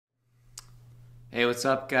Hey, what's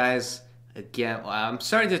up, guys? Again, well, I'm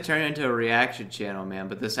starting to turn into a reaction channel, man.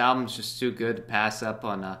 But this album's just too good to pass up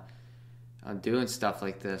on doing stuff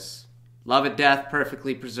like this. Love at Death,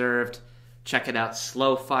 perfectly preserved. Check it out,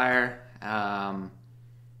 Slow Fire.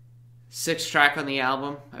 Sixth track on the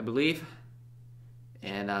album, I believe.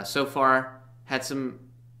 And so far had some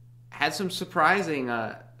surprising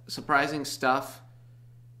stuff.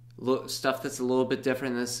 Stuff that's a little bit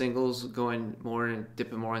different than the singles, going more and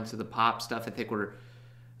dipping more into the pop stuff. I think we're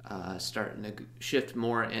starting to shift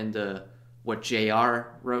more into what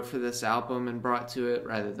JR wrote for this album and brought to it,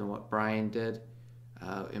 rather than what Brian did.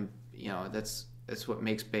 And that's what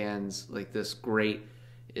makes bands like this great,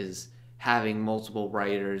 is having multiple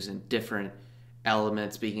writers and different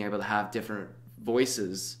elements, being able to have different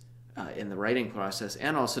voices in the writing process,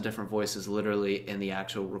 and also different voices literally in the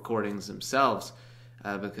actual recordings themselves.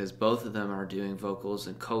 Because both of them are doing vocals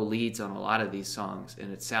and co-leads on a lot of these songs,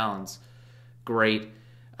 and it sounds great.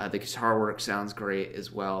 The guitar work sounds great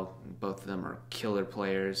as well. Both of them are killer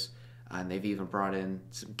players, and they've even brought in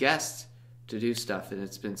some guests to do stuff, and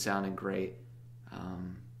it's been sounding great.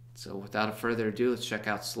 So without further ado, let's check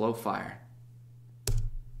out Slow Fire.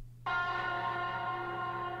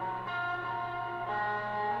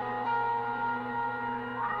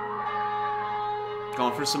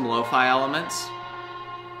 Going for some lo-fi elements.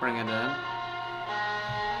 Bring it in.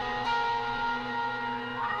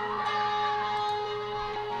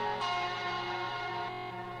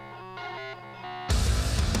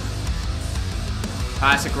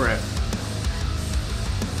 Classic riff.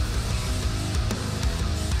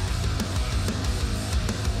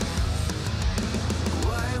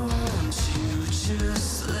 Why won't you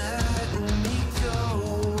just let me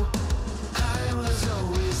go? I was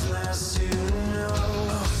always last to know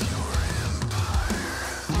of your empire.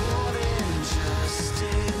 More than just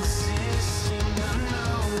existing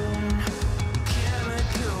unknown.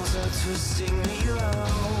 Chemicals are twisting me low.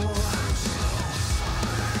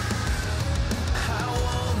 I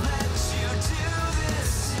won't let you do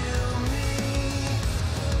this to me.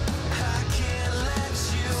 I can't let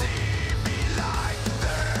you see me like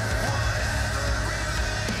that.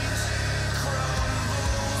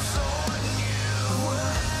 Crumbles on you.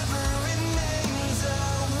 Whatever remains a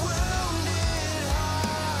wounded heart.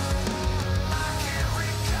 I can't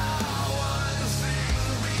recall one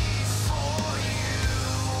thing before you.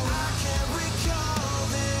 I can't recall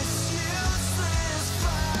this useless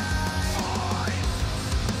fight.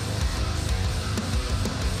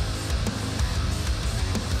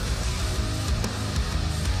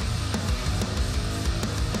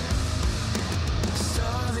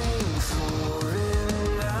 Starving for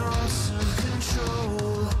an ounce of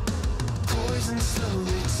control. Poison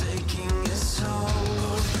slowly taking its toll.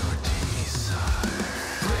 Your desire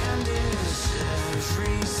brandish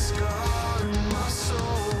every scar in my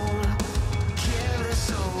soul.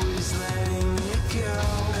 Careless, always letting you go.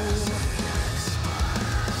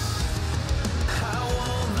 I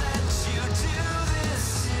won't let you do this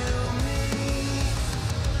to me.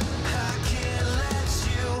 I can't let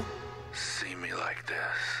you see me like this.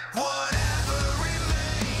 Whatever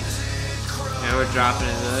remains, it grows. Now we're dropping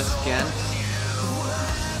into this again.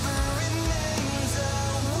 Whatever remains a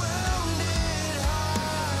wounded heart.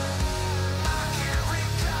 I can't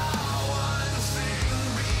recall one thing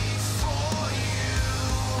before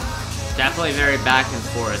you. Definitely very back and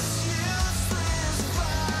forth,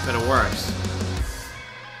 but it works.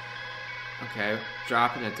 Okay,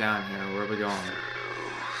 dropping it down here. Where are we going?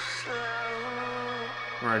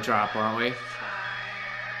 We're gonna drop, aren't we?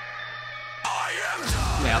 I am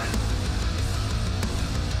done. Yep.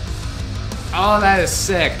 Oh, that is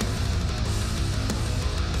sick.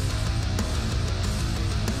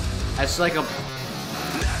 That's like a...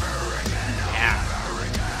 Yeah.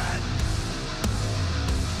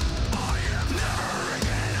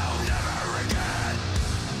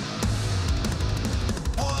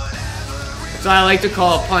 That's what I like to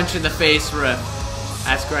call a punch in the face riff.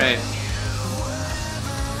 That's great.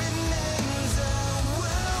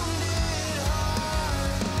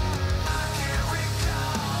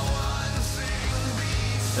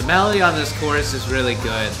 The melody on this chorus is really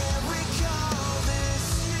good.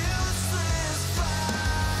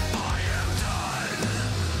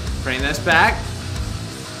 Bring this back.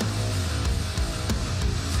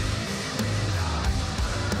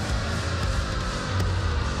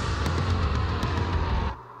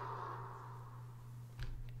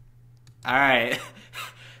 Alright.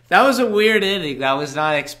 That was a weird ending I was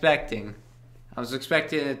not expecting. I was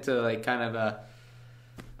expecting it to like kind of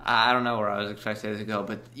I don't know where I was expecting it to go,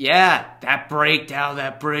 but yeah, that breakdown,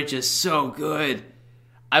 that bridge is so good.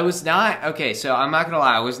 I was not, okay, so I'm not gonna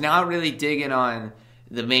lie, I was not really digging on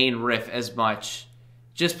the main riff as much,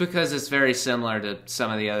 just because it's very similar to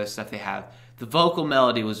some of the other stuff they have. The vocal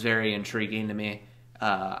melody was very intriguing to me.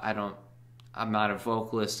 I'm not a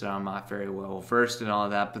vocalist, and I'm not very well versed in all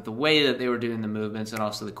of that, but the way that they were doing the movements and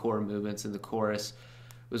also the core movements in the chorus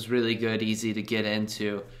was really good, easy to get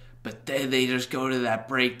into. But then they just go to that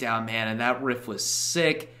breakdown, man, and that riff was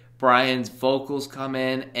sick. Brian's vocals come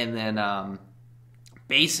in, and then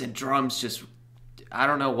bass and drums just, I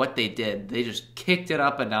don't know what they did. They just kicked it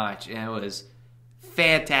up a notch, and it was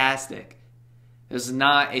fantastic. It was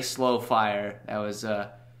not a slow fire. That was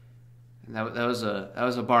a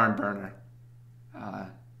barn burner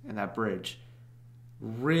in that bridge.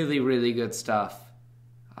 Really, really good stuff.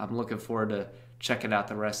 I'm looking forward to checking out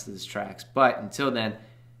the rest of these tracks. But until then,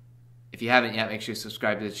 if you haven't yet, make sure you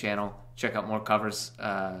subscribe to the channel. Check out more covers.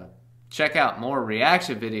 Check out more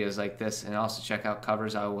reaction videos like this, and also check out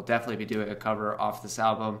covers. I will definitely be doing a cover off this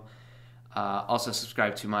album. Also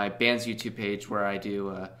subscribe to my band's YouTube page where I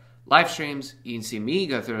do live streams. You can see me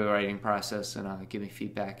go through the writing process and give me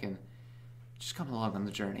feedback and just come along on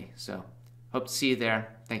the journey. So hope to see you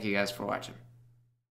there. Thank you guys for watching.